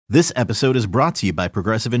This episode is brought to you by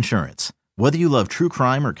Progressive Insurance. Whether you love true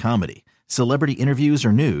crime or comedy, celebrity interviews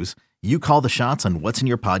or news, you call the shots on what's in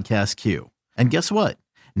your podcast queue. And guess what?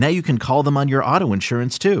 Now you can call them on your auto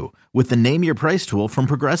insurance too with the Name Your Price tool from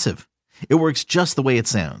Progressive. It works just the way it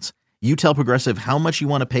sounds. You tell Progressive how much you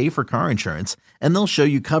want to pay for car insurance, and they'll show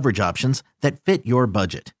you coverage options that fit your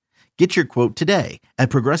budget. Get your quote today at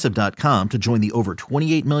Progressive.com to join the over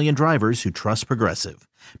 28 million drivers who trust Progressive.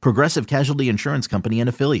 Progressive Casualty Insurance Company and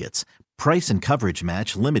Affiliates. Price and coverage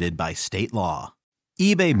match limited by state law.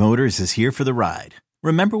 eBay Motors is here for the ride.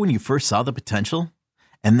 Remember when you first saw the potential?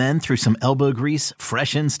 And then through some elbow grease,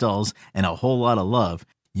 fresh installs, and a whole lot of love,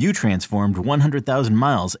 you transformed 100,000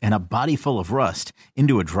 miles and a body full of rust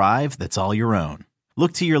into a drive that's all your own.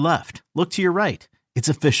 Look to your left. Look to your right. It's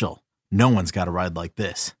official. No one's got a ride like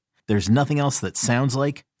this. There's nothing else that sounds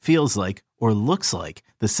like, feels like, or looks like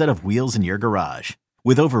the set of wheels in your garage.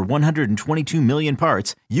 With over 122 million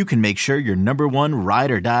parts, you can make sure your number one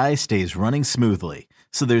ride or die stays running smoothly.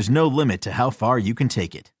 So there's no limit to how far you can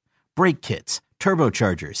take it. Brake kits,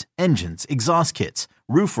 turbochargers, engines, exhaust kits,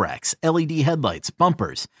 roof racks, LED headlights,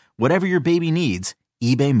 bumpers, whatever your baby needs,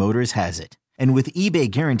 eBay Motors has it. And with eBay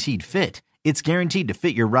Guaranteed Fit, it's guaranteed to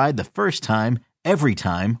fit your ride the first time, every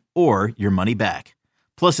time, or your money back.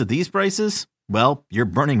 Plus, at these prices, well, you're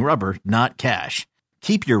burning rubber, not cash.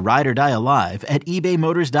 Keep your ride or die alive at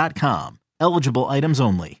ebaymotors.com. Eligible items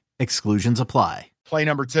only. Exclusions apply. Play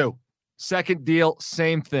number 2. Second deal,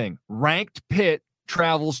 same thing. Ranked Pitt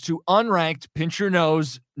travels to unranked, pinch your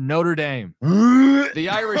nose, Notre Dame. The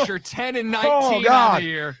Irish are 10-19 on the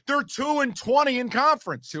year. They're 2-20 in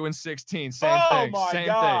conference. 2-16, same thing. Same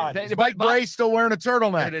God. thing. Mike Bray still wearing a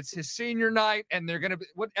turtleneck. And it's his senior night, and they're going to be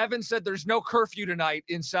what Evan said, there's no curfew tonight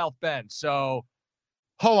in South Bend. So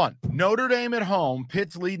hold on. Notre Dame at home.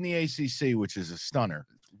 Pitt's leading the ACC, which is a stunner.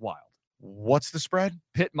 It's wild. What's the spread?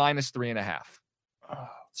 Pitt minus 3.5.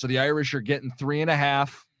 So the Irish are getting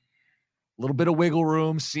 3.5. A little bit of wiggle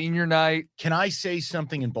room, senior night. Can I say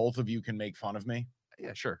something and both of you can make fun of me?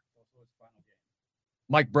 Yeah, sure.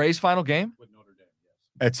 Mike Bray's final game? With Notre Dame, yes.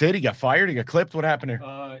 That's it? He got fired? He got clipped? What happened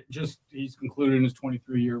here? Just he's concluded his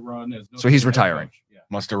 23-year run. So he's retiring. Yeah.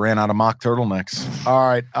 Must have ran out of mock turtlenecks. All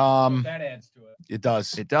right. That adds to it. It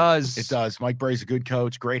does. It does. It does. Mike Bray's a good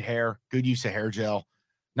coach. Great hair. Good use of hair gel.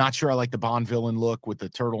 Not sure I like the Bond villain look with the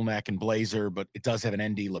turtleneck and blazer, but it does have an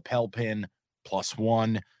ND lapel pin,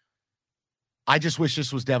 +1. I just wish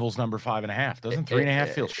this was Devil's number 5.5. Doesn't 3.5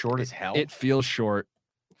 feel short as hell? It feels short.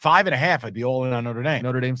 5.5, I'd be all in on Notre Dame.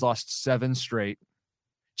 Notre Dame's lost 7 straight.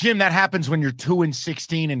 Jim, that happens when you're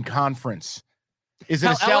 2-16 in conference. Is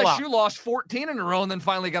it a sellout? LSU lost 14 in a row and then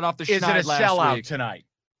finally got off the schneid last week. Is it a sellout tonight?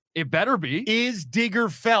 It better be. Is Digger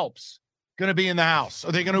Phelps going to be in the house?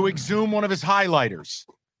 Are they going to exhume one of his highlighters?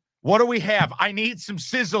 What do we have? I need some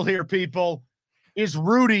sizzle here, people. Is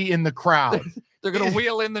Rudy in the crowd? They're going to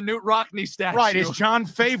wheel in the Newt Rockney statue. Right. Is John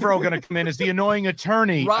Favreau going to come in as the annoying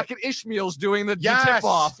attorney? Rocket Ishmael's doing the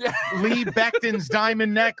tip-off. Yeah. Lee Becton's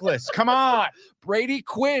diamond necklace. Come on. Brady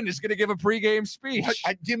Quinn is going to give a pregame speech.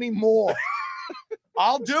 Give me more.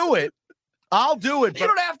 I'll do it. You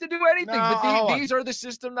don't have to do anything, but these are the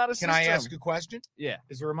system, not a system. Can I ask a question? Yeah.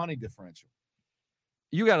 Is there a money differential?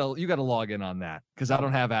 You gotta log in on that because I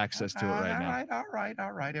don't have access to it right now.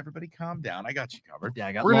 All right. Everybody calm down. I got you covered. Yeah,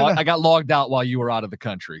 I got logged out while you were out of the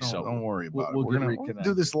country. So don't worry about it. We'll We're gonna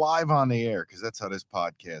do this live on the air because that's how this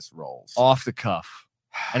podcast rolls. Off the cuff.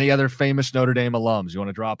 Any other famous Notre Dame alums? You want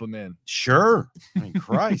to drop them in? Sure. I mean,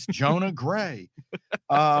 Christ, Jonah Gray.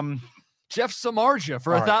 Jeff Samardzija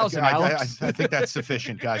for 1,000. I think that's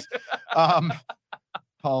sufficient, guys.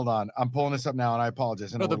 Hold on. I'm pulling this up now, and I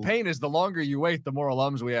apologize. No, the pain is the longer you wait, the more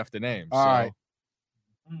alums we have to name. All right.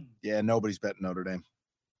 Yeah, nobody's betting Notre Dame.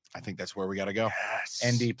 I think that's where we got to go. Yes.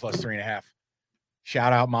 ND +3.5.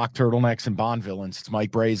 Shout out mock turtlenecks and Bond villains. It's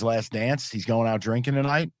Mike Bray's last dance. He's going out drinking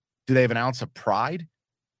tonight. Do they have an ounce of pride?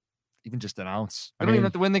 Even just an ounce. I don't even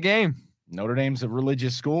have to win the game. Notre Dame's a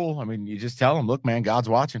religious school. I mean, you just tell them, look, man, God's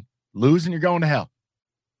watching. Lose and you're going to hell.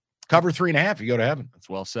 Cover 3.5, you go to heaven. That's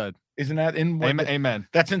well said. Isn't that in Amen.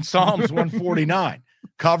 That's in Psalms 149.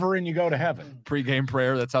 Cover and you go to heaven. Pre-game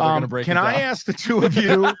prayer. That's how they're going to break it down. Can I ask the two of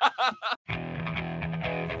you?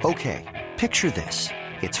 Okay, picture this.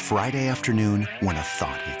 It's Friday afternoon when a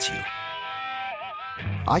thought hits you.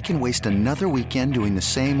 I can waste another weekend doing the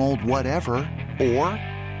same old whatever, or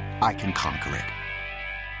I can conquer it.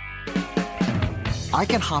 I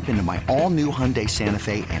can hop into my all-new Hyundai Santa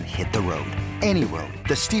Fe and hit the road. Any road.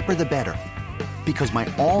 The steeper, the better. Because my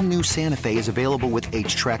all-new Santa Fe is available with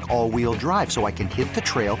H-Track all-wheel drive, so I can hit the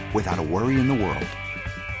trail without a worry in the world.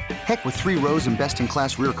 Heck, with 3 rows and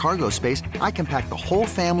best-in-class rear cargo space, I can pack the whole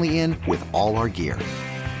family in with all our gear.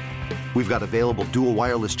 We've got available dual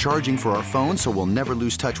wireless charging for our phones, so we'll never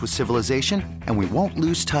lose touch with civilization, and we won't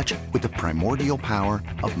lose touch with the primordial power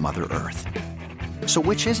of Mother Earth. So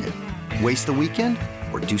which is it? Waste the weekend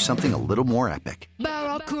or do something a little more epic?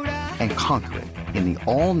 And conquer it in the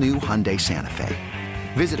all-new Hyundai Santa Fe.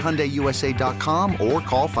 Visit HyundaiUSA.com or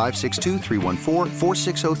call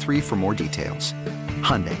 562-314-4603 for more details.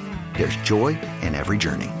 Hyundai, there's joy in every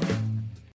journey.